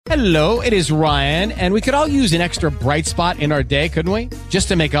Hello, it is Ryan, and we could all use an extra bright spot in our day, couldn't we? Just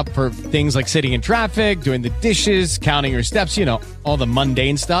to make up for things like sitting in traffic, doing the dishes, counting your steps, all the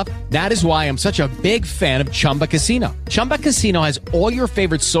mundane stuff. That is why I'm such a big fan of Chumba Casino. Chumba Casino has all your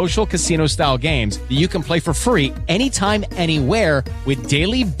favorite social casino-style games that you can play for free anytime, anywhere with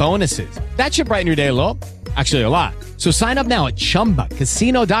daily bonuses. That should brighten your day a little. Actually, a lot. So sign up now at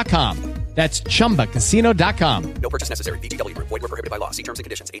ChumbaCasino.com. That's ChumbaCasino.com. No purchase necessary. VGW Group. Void where prohibited by law. See terms and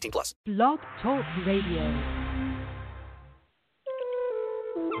conditions. 18+. Blog Talk Radio.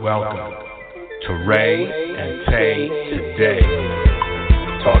 Welcome to Ray and Tay Today.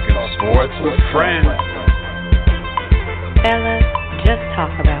 Talking sports with friends. Fellas, just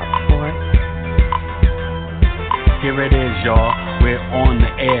talk about sports. Here it is, y'all. We're on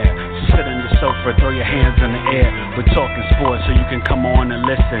the air. Sit on the sofa, throw your hands in the air. We're talking sports so you can come on and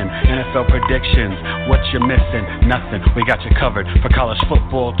listen. NFL predictions, what you're missing, nothing. We got you covered for college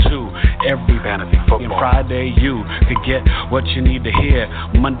football too. Every fantasy football. And Friday you could get what you need to hear.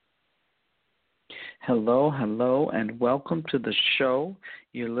 Monday. Hello, and welcome to the show.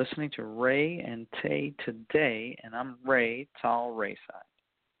 You're listening to Ray and Tay Today, and I'm Ray, Tall Rayside.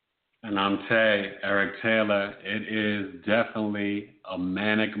 And I'm Tay, Eric Taylor. It is definitely a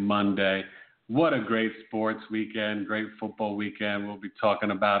manic Monday. What a great sports weekend, great football weekend. We'll be talking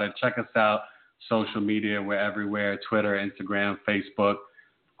about it. Check us out, social media. We're everywhere, Twitter, Instagram, Facebook,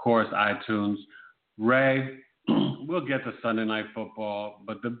 of course, iTunes. Ray, we'll get to Sunday Night Football,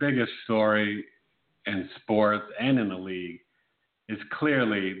 but the biggest story in sports and in the league is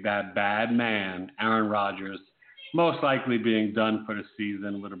clearly that bad man, Aaron Rodgers, most likely being done for the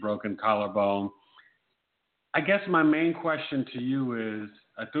season with a broken collarbone. I guess my main question to you is,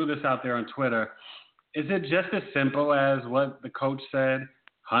 I threw this out there on Twitter, is it just as simple as what the coach said,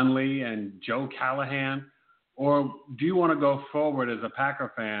 Hundley and Joe Callahan? Or do you want to go forward as a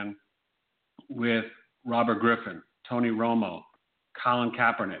Packer fan with Robert Griffin, Tony Romo, Colin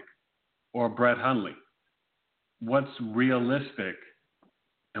Kaepernick, or Brett Hundley? What's realistic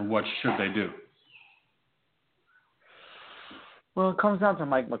and what should they do? Well, it comes down to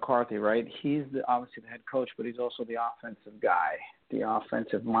Mike McCarthy, right? He's obviously the head coach, but he's also the offensive guy, the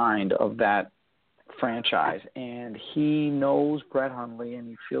offensive mind of that franchise. And he knows Brett Hundley, and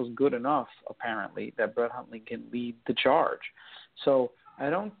he feels good enough, apparently, that Brett Hundley can lead the charge. So I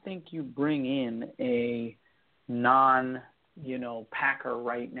don't think you bring in a Packer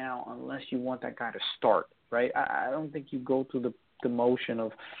right now unless you want that guy to start, right? I don't think you go through the motion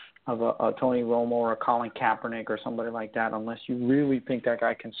of a Tony Romo or a Colin Kaepernick or somebody like that unless you really think that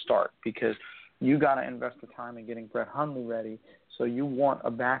guy can start, because you got to invest the time in getting Brett Hundley ready. So you want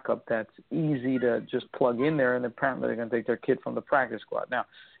a backup that's easy to just plug in there, and apparently they're going to take their kid from the practice squad. Now,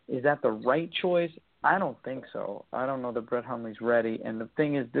 is that the right choice? I don't think so. I don't know that Brett Hundley's ready. And the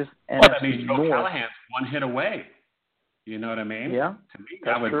thing is, this NFC Joe North, Callahan's one hit away. You know what I mean? Yeah. To me,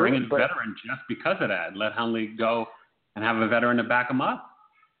 I would bring in a veteran just because of that. Let Hundley go and have a veteran to back him up.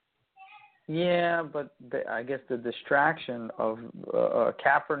 Yeah, but I guess the distraction of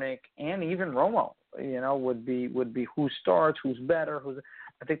Kaepernick and even Romo, would be who starts, who's better,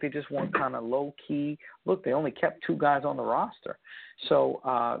 I think they just want kind of low key. Look, they only kept 2 guys on the roster, so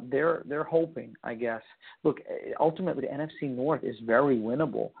they're hoping, I guess. Look, ultimately the NFC North is very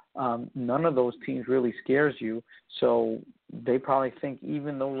winnable. None of those teams really scares you, so they probably think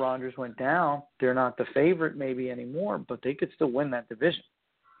even though Rodgers went down, they're not the favorite maybe anymore, but they could still win that division.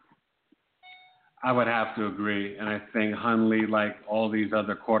 I would have to agree, and I think Hundley, like all these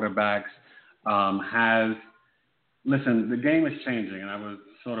other quarterbacks, listen, the game is changing, and I was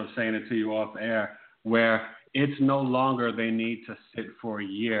sort of saying it to you off air, where it's no longer they need to sit for a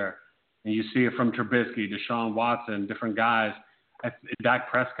year. And you see it from Trubisky, Deshaun Watson, different guys, Dak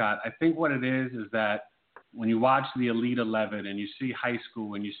Prescott. I think what it is that when you watch the Elite 11 and you see high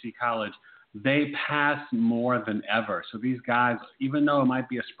school and you see college, they pass more than ever. So these guys, even though it might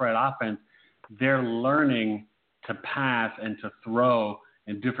be a spread offense, they're learning to pass and to throw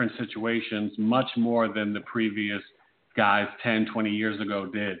in different situations much more than the previous guys 10, 20 years ago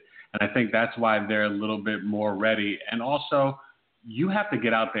did. And I think that's why they're a little bit more ready. And also, you have to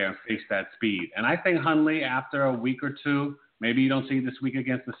get out there and face that speed. And I think Hundley, after a week or two, maybe you don't see this week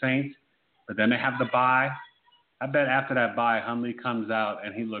against the Saints, but then they have the bye. I bet after that bye, Hundley comes out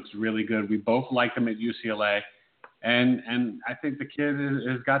and he looks really good. We both liked him at UCLA. And I think the kid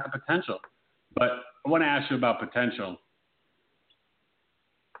has got the potential. But I want to ask you about potential.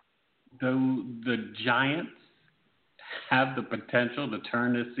 The Giants have the potential to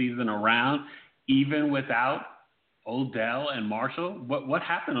turn this season around, even without Odell and Marshall. What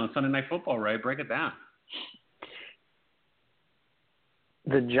happened on Sunday Night Football, Ray? Break it down.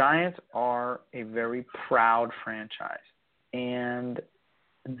 the Giants are a very proud franchise, and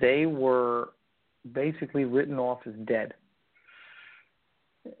they were basically written off as dead.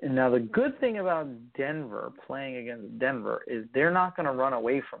 Now, the good thing about Denver, playing against Denver, is they're not going to run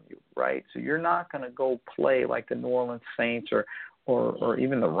away from you, right? So you're not going to go play like the New Orleans Saints or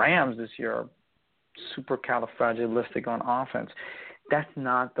even the Rams this year are super califragilistic on offense. That's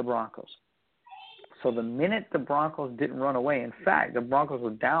not the Broncos. So the minute the Broncos didn't run away, in fact, the Broncos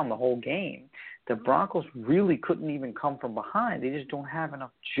were down the whole game, the Broncos really couldn't even come from behind. They just don't have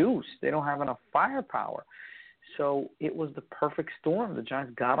enough juice. They don't have enough firepower. So it was the perfect storm. The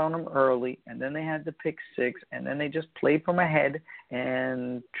Giants got on them early, and then they had the pick six, and then they just played from ahead.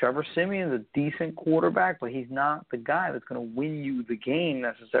 And Trevor Siemian's a decent quarterback, but he's not the guy that's going to win you the game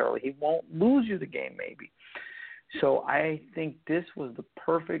necessarily. He won't lose you the game maybe. So I think this was the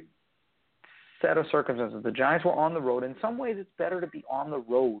perfect set of circumstances. The Giants were on the road. In some ways, it's better to be on the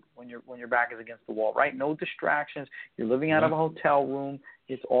road when your back is against the wall, right? No distractions. You're living out of a hotel room.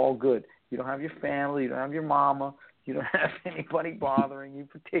 It's all good. You don't have your family. You don't have your mama. You don't have anybody bothering you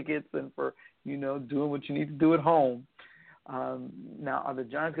for tickets and for, doing what you need to do at home. Now, are the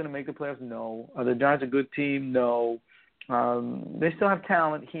Giants going to make the playoffs? No. Are the Giants a good team? No. They still have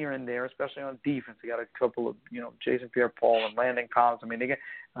talent here and there, especially on defense. They got a couple of, Jason Pierre-Paul and Landon Collins. I mean, they got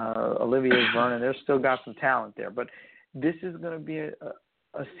Olivier Vernon. They've still got some talent there. But this is going to be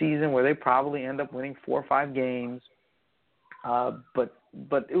a season where they probably end up winning 4 or 5 games.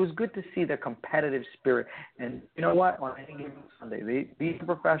 But it was good to see the competitive spirit. And you know what? On any given Sunday, these are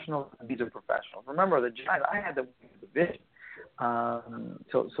professionals and these are professionals. Remember, the Giants, I had them win the division.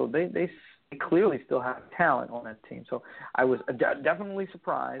 So they clearly still have talent on that team. So I was definitely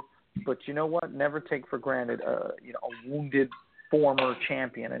surprised. But you know what? Never take for granted a wounded former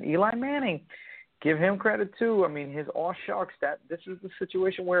champion. And Eli Manning, give him credit too. I mean, his aw shucks, this is the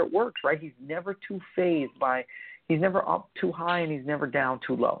situation where it works, right? He's never too fazed by – he's never up too high and he's never down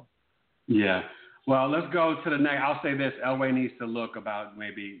too low. Yeah. Well, let's go to the next. I'll say this. Elway needs to look about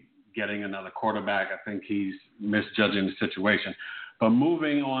maybe getting another quarterback. I think he's misjudging the situation. But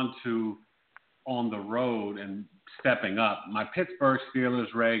moving on to on the road and stepping up, my Pittsburgh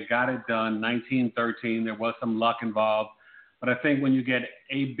Steelers, Ray, got it done, 19-13. There was some luck involved. But I think when you get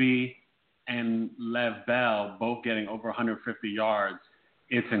AB and Lev Bell both getting over 150 yards,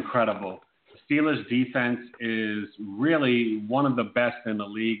 it's incredible. The Steelers' defense is really one of the best in the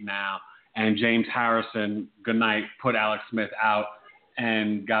league now. And James Harrison, good night, put Alex Smith out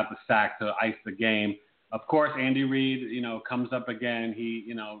and got the sack to ice the game. Of course, Andy Reid, comes up again.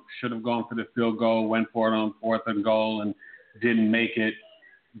 He, should have gone for the field goal, went for it on 4th and goal and didn't make it.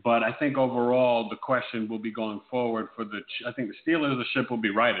 But I think overall the question will be going forward I think the Steelers, the ship will be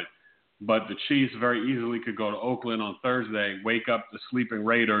righted. But the Chiefs very easily could go to Oakland on Thursday, wake up the sleeping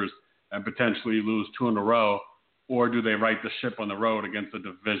Raiders, and potentially lose 2 in a row. Or do they right the ship on the road against a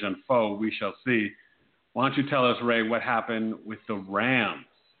division foe? We shall see. Why don't you tell us, Ray, what happened with the Rams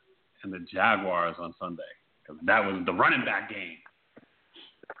and the Jaguars on Sunday? Because that was the running back game.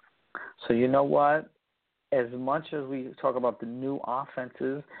 So you know what? As much as we talk about the new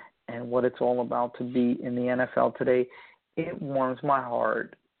offenses and what it's all about to be in the NFL today, it warms my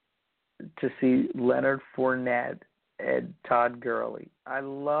heart to see Leonard Fournette and Todd Gurley. I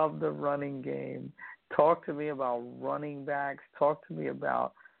love the running game. Talk to me about running backs. Talk to me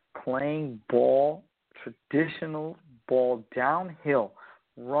about playing ball, traditional ball downhill,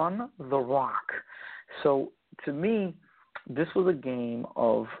 run the rock. So to me, this was a game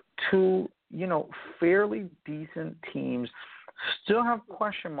of two, fairly decent teams. Still have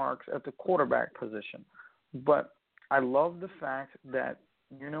question marks at the quarterback position. But I love the fact that,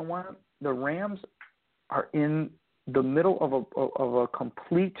 the Rams are in the middle of a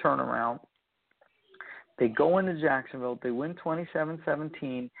complete turnaround. They go into Jacksonville. They win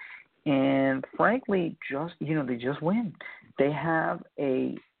 27-17. And frankly, they just win. They have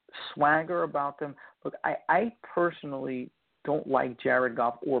a swagger about them. Look, I personally don't like Jared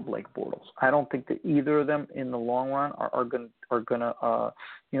Goff or Blake Bortles. I don't think that either of them in the long run are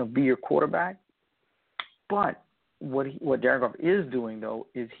gonna be your quarterback. But what Jared Goff is doing though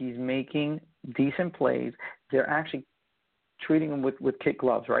is he's making decent plays. They're actually treating him with kid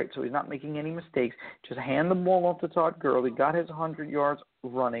gloves, right? So he's not making any mistakes. Just hand the ball off to Todd Gurley, got his 100 yards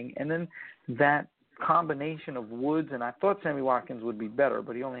running, and then that combination of Woods, and I thought Sammy Watkins would be better,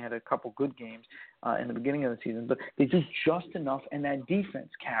 but he only had a couple good games in the beginning of the season. But they do just enough, and that defense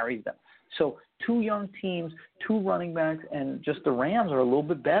carries them. So 2 young teams, 2 running backs, and just the Rams are a little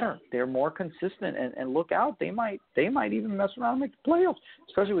bit better. They're more consistent, and look out, they might even mess around and make the playoffs,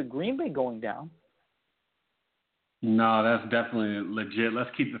 especially with Green Bay going down. No, that's definitely legit. Let's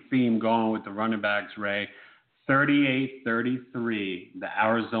keep the theme going with the running backs, Ray. 38-33, the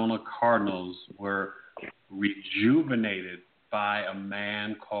Arizona Cardinals were rejuvenated by a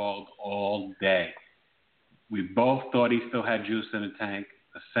man called All Day. We both thought he still had juice in the tank.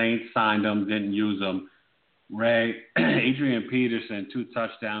 The Saints signed him, didn't use him. Ray, Adrian Peterson, 2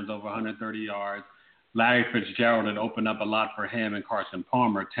 touchdowns, over 130 yards. Larry Fitzgerald had opened up a lot for him, and Carson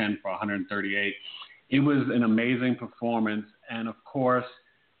Palmer, 10 for 138. It was an amazing performance, and of course,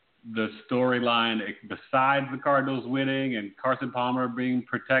 the storyline, besides the Cardinals winning and Carson Palmer being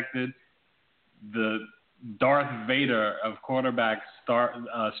protected, the Darth Vader of quarterbacks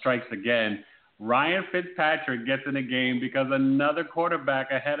strikes again. Ryan Fitzpatrick gets in the game because another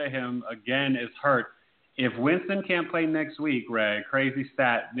quarterback ahead of him, again, is hurt. If Winston can't play next week, Ray, crazy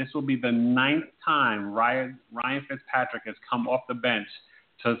stat, this will be the 9th time Ryan Fitzpatrick has come off the bench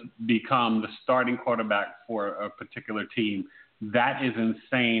to become the starting quarterback for a particular team. That is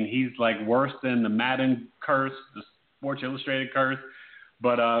insane. He's like worse than the Madden curse, the Sports Illustrated curse.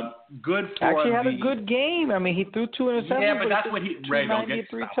 But good for Actually had a good game. I mean, he threw 2 interceptions. Yeah, but that's what Ray, don't get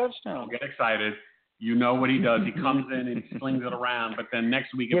touchdowns. Don't get excited. You know what he does. He comes in and slings it around. But then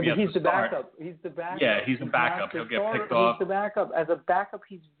next week, if he has he's to the start, backup. He's the backup. Yeah, he's the backup. He'll get picked off. He's the backup. As a backup,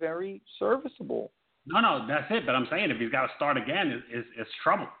 he's very serviceable. No, that's it. But I'm saying if he's got to start again, it's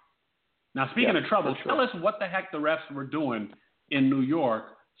trouble. Now, speaking of trouble, tell us what the heck the refs were doing in New York,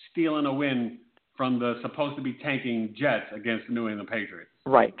 stealing a win from the supposed to be tanking Jets against the New England Patriots.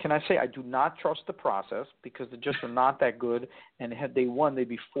 Right. Can I say I do not trust the process because the Jets are not that good, and had they won, they'd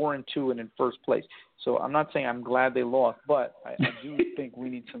be 4-2 and in first place. So I'm not saying I'm glad they lost, but I do think we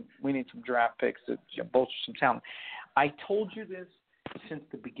need some draft picks to bolster some talent. I told you this since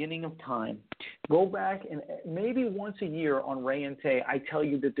the beginning of time. Go back and maybe once a year on Ray and Tay, I tell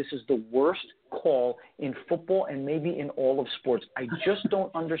you that this is the worst call in football and maybe in all of sports. I just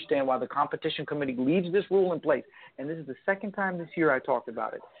don't understand why the competition committee leaves this rule in place. And this is the second time this year I talked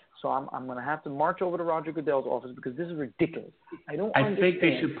about it. So I'm going to have to march over to Roger Goodell's office because this is ridiculous. I think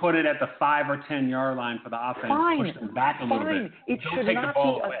they should put it at the 5 or 10 yard line for the offense. Push them back a little bit. It should not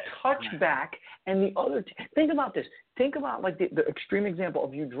be a touchback and the other think about this. Think about like the extreme example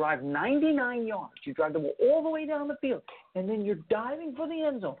of you drive 99 yards. You drive the ball all the way down the field, and then you're diving for the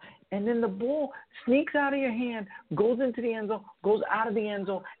end zone. And then the ball sneaks out of your hand, goes into the end zone, goes out of the end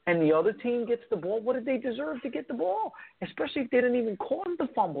zone, and the other team gets the ball. What did they deserve to get the ball? Especially if they didn't even cause the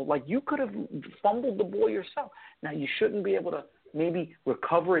fumble. Like you could have fumbled the ball yourself. Now, you shouldn't be able to maybe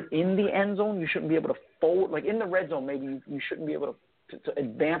recover it in the end zone. You shouldn't be able to forward. Like in the red zone, maybe you shouldn't be able to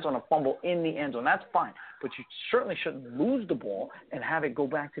advance on a fumble in the end zone. That's fine. But you certainly shouldn't lose the ball and have it go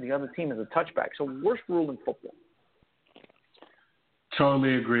back to the other team as a touchback. So worst rule in football.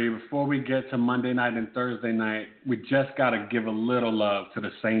 Totally agree. Before we get to Monday night and Thursday night, we just got to give a little love to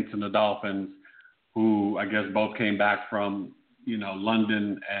the Saints and the Dolphins, who I guess both came back from,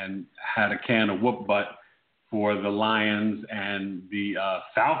 London and had a can of whoop butt for the Lions and the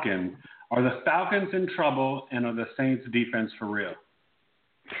Falcons. Are the Falcons in trouble, and are the Saints defense for real?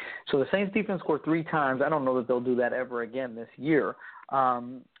 So the Saints defense scored 3 times. I don't know that they'll do that ever again this year.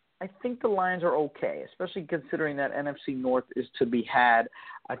 I think the Lions are okay, especially considering that NFC North is to be had.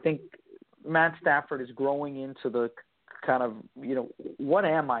 I think Matt Stafford is growing into the kind of, what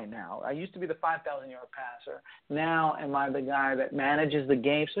am I now? I used to be the 5,000-yard passer. Now am I the guy that manages the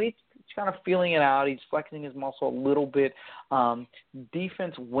game? So he's kind of feeling it out. He's flexing his muscle a little bit.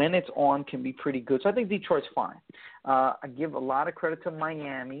 Defense, when it's on, can be pretty good. So I think Detroit's fine. I give a lot of credit to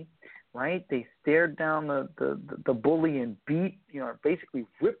Miami. Right, they stared down the bully and beat, basically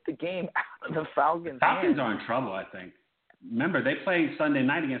ripped the game out of the Falcons. Falcons are in trouble, I think. Remember, they played Sunday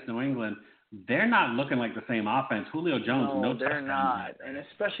night against New England. They're not looking like the same offense. Julio Jones, no they're not, and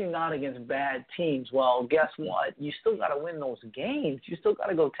especially not against bad teams. Well, guess what? You still got to win those games. You still got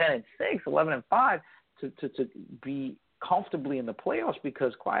to go 10-6, 11-5 to be comfortably in the playoffs,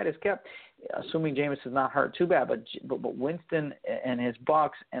 because quiet is kept, assuming Jameis is not hurt too bad, but Winston and his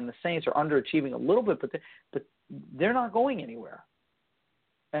Bucks and the Saints are underachieving a little bit, but they're not going anywhere,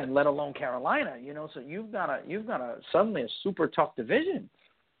 and let alone Carolina, so you've got a suddenly a super tough division.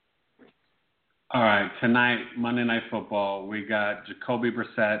 All right, tonight, Monday Night Football, we got Jacoby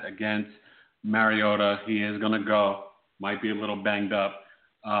Brissett against Mariota. He is going to go, might be a little banged up.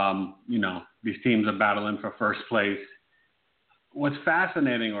 These teams are battling for first place. What's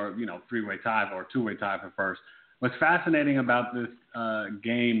fascinating, or, three-way tie or two-way tie for first, what's fascinating about this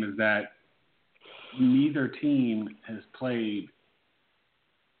game is that neither team has played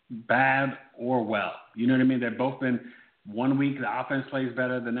bad or well. You know what I mean? They've both been 1 week the offense plays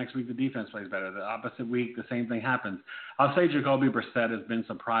better, the next week the defense plays better. The opposite week, the same thing happens. I'll say Jacoby Brissett has been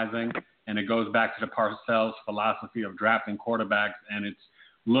surprising, and it goes back to the Parcells philosophy of drafting quarterbacks, and it's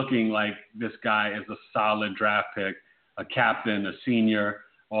looking like this guy is a solid draft pick, a captain, a senior,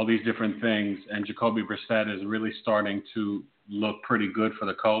 all these different things, and Jacoby Brissett is really starting to look pretty good for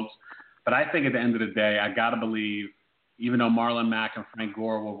the Colts. But I think at the end of the day, I got to believe, even though Marlon Mack and Frank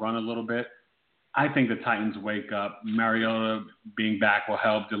Gore will run a little bit, I think the Titans wake up. Mariota being back will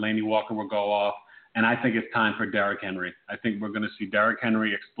help. Delaney Walker will go off. And I think it's time for Derrick Henry. I think we're going to see Derrick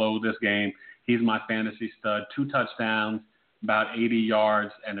Henry explode this game. He's my fantasy stud. 2 touchdowns, about 80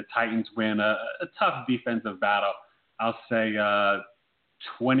 yards, and the Titans win a tough defensive battle. I'll say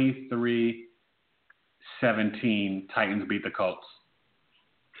 23-17, Titans beat the Colts.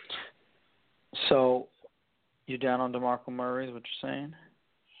 So you're down on DeMarco Murray is what you're saying?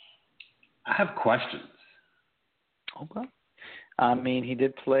 I have questions. Okay. I mean, he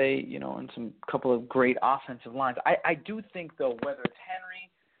did play, in some couple of great offensive lines. I do think, though, whether it's Henry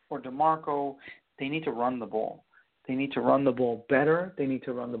or DeMarco, they need to run the ball. They need to run the ball better. They need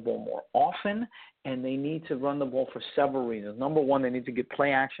to run the ball more often, and they need to run the ball for several reasons. Number one, they need to get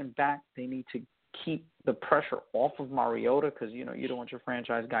play action back. They need to keep the pressure off of Mariota because, you don't want your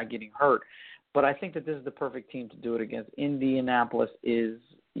franchise guy getting hurt. But I think that this is the perfect team to do it against. Indianapolis is,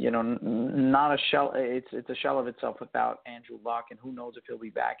 not a shell. It's a shell of itself without Andrew Luck, and who knows if he'll be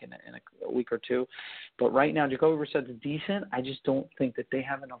back in a week or two. But right now, Jacoby Brissett's decent. I just don't think that they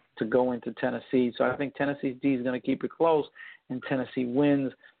have enough to go into Tennessee. So I think Tennessee's D is going to keep it close, and Tennessee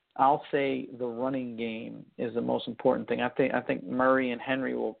wins. I'll say the running game is the most important thing. I think Murray and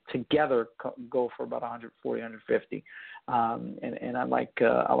Henry will together go for about 140, 150. And I like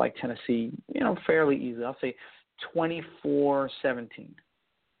Tennessee, fairly easy. I'll say 24-17.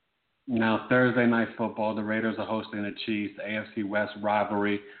 Now, Thursday Night Football, the Raiders are hosting the Chiefs, AFC West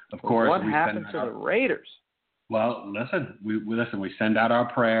rivalry. Of course, what happened to the Raiders? Well, listen, we send out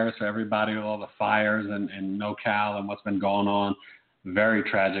our prayers for everybody with all the fires and NoCal and what's been going on. Very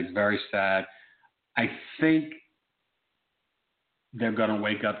tragic, very sad. I think they're going to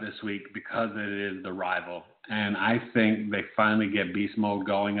wake up this week because it is the rival. And I think they finally get beast mode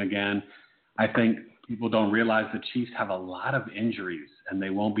going again. I think people don't realize the Chiefs have a lot of injuries, and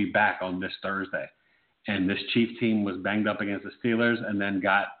they won't be back on this Thursday. And this Chiefs team was banged up against the Steelers and then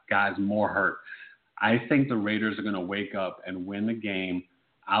got guys more hurt. I think the Raiders are going to wake up and win the game.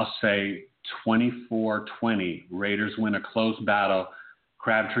 I'll say 24-20. Raiders win a close battle.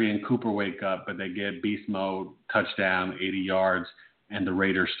 Crabtree and Cooper wake up, but they get beast mode, touchdown, 80 yards, and the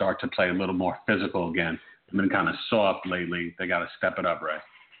Raiders start to play a little more physical again. They've been kind of soft lately. They got to step it up, Ray.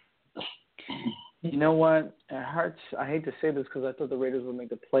 You know what? It hurts. I hate to say this because I thought the Raiders would make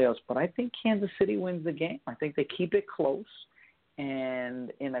the playoffs, but I think Kansas City wins the game. I think they keep it close.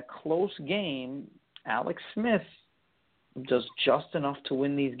 And in a close game, Alex Smith does just enough to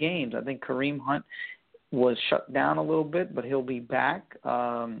win these games. I think Kareem Hunt was shut down a little bit, but he'll be back.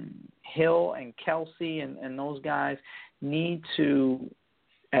 Hill and Kelsey and those guys need to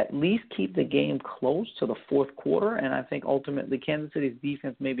at least keep the game close to the fourth quarter, and I think ultimately Kansas City's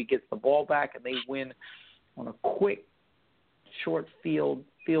defense maybe gets the ball back and they win on a quick, short field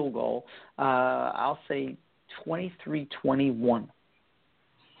goal. I'll say 23-21.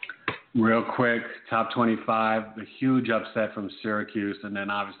 Real quick, top 25, the huge upset from Syracuse, and then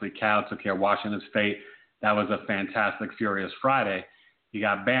obviously Cal took care of Washington State. That was a fantastic, furious Friday. You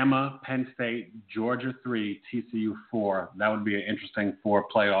got Bama, Penn State, Georgia 3, TCU 4. That would be an interesting 4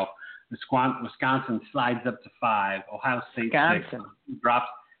 playoff. Wisconsin slides up to 5. Ohio State 6 drops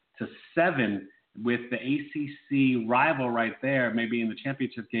to 7 with the ACC rival right there, maybe in the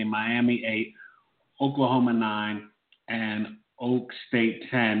championship game. Miami 8, Oklahoma 9, and Oak State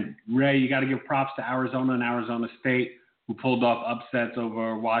 10. Ray, you got to give props to Arizona and Arizona State, who pulled off upsets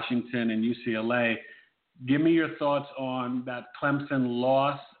over Washington and UCLA. Give me your thoughts on that Clemson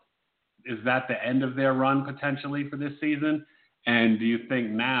loss. Is that the end of their run potentially for this season? And do you think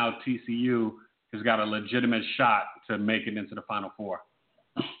now TCU has got a legitimate shot to make it into the Final Four?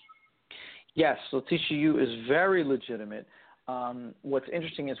 Yes, so TCU is very legitimate. What's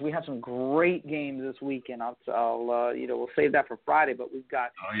interesting is we have some great games this weekend. We'll save that for Friday, but we've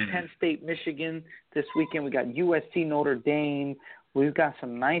got Penn State, Michigan this weekend. We got USC, Notre Dame. We've got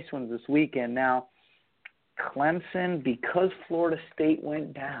some nice ones this weekend. Now, Clemson, because Florida State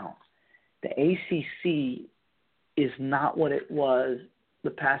went down, the ACC is not what it was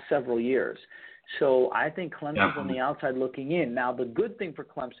the past several years. So I think Clemson's on the outside looking in. Now, the good thing for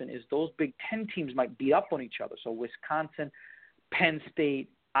Clemson is those Big Ten teams might be up on each other. So Wisconsin, Penn State,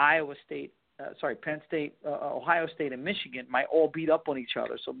 Iowa State, Penn State, Ohio State, and Michigan might all beat up on each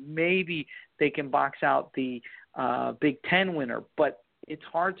other. So maybe they can box out the Big Ten winner. But it's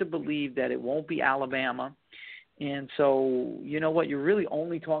hard to believe that it won't be Alabama. And so, you know what, you're really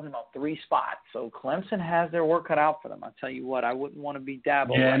only talking about 3 spots. So Clemson has their work cut out for them. I'll tell you what, I wouldn't want to be Dabo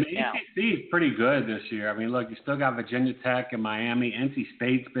right now. ACC is pretty good this year. I mean, look, you still got Virginia Tech and Miami. NC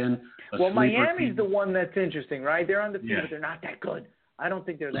State's been a sleeper Miami's team. the one that's interesting, right? They're undefeated, but they're not that good. I don't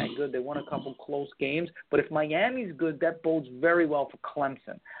think they're that good. They won a couple close games. But if Miami's good, that bodes very well for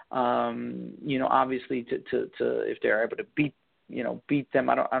Clemson. Obviously, to if they're able to beat them.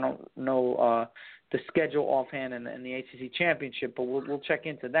 I don't know the schedule offhand in the ACC championship, but we'll check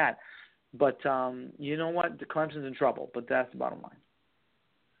into that. But you know what? The Clemson's in trouble, but that's the bottom line.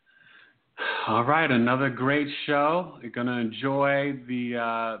 All right, another great show. You're going to enjoy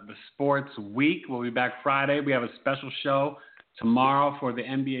the sports week. We'll be back Friday. We have a special show tomorrow for the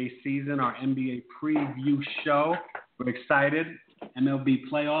NBA season, our NBA preview show. We're excited. MLB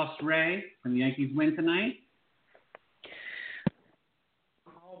playoffs, Ray, when the Yankees win tonight.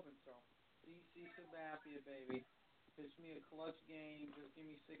 Baby. Pitch me a clutch game. Just give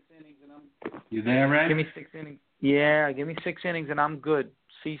me 6 innings and I'm. You there, Ray? Give me 6 innings. Yeah, give me 6 innings and I'm good.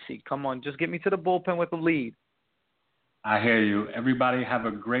 CC, come on, just get me to the bullpen with a lead. I hear you. Everybody have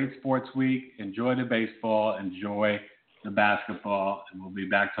a great sports week. Enjoy the baseball. Enjoy the basketball. And we'll be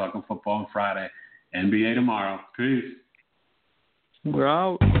back talking football on Friday. NBA tomorrow. Peace. We're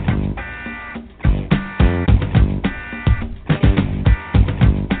out.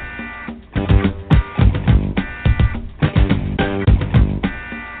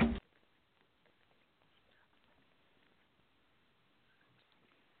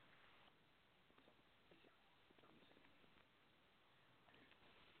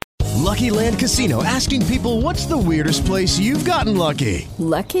 Lucky Land Casino, asking people, what's the weirdest place you've gotten lucky?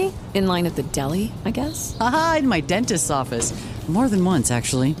 Lucky? In line at the deli, I guess? Aha, in my dentist's office. More than once,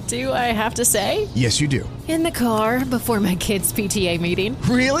 actually. Do I have to say? Yes, you do. In the car before my kids' PTA meeting.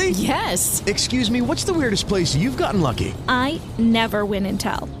 Really? Yes. Excuse me, what's the weirdest place you've gotten lucky? I never win and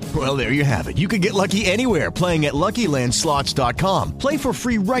tell. Well, there you have it. You can get lucky anywhere, playing at LuckyLandSlots.com. Play for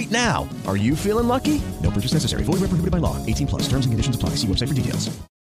free right now. Are you feeling lucky? No purchase necessary. Void where prohibited by law. 18+. Terms and conditions apply. See website for details.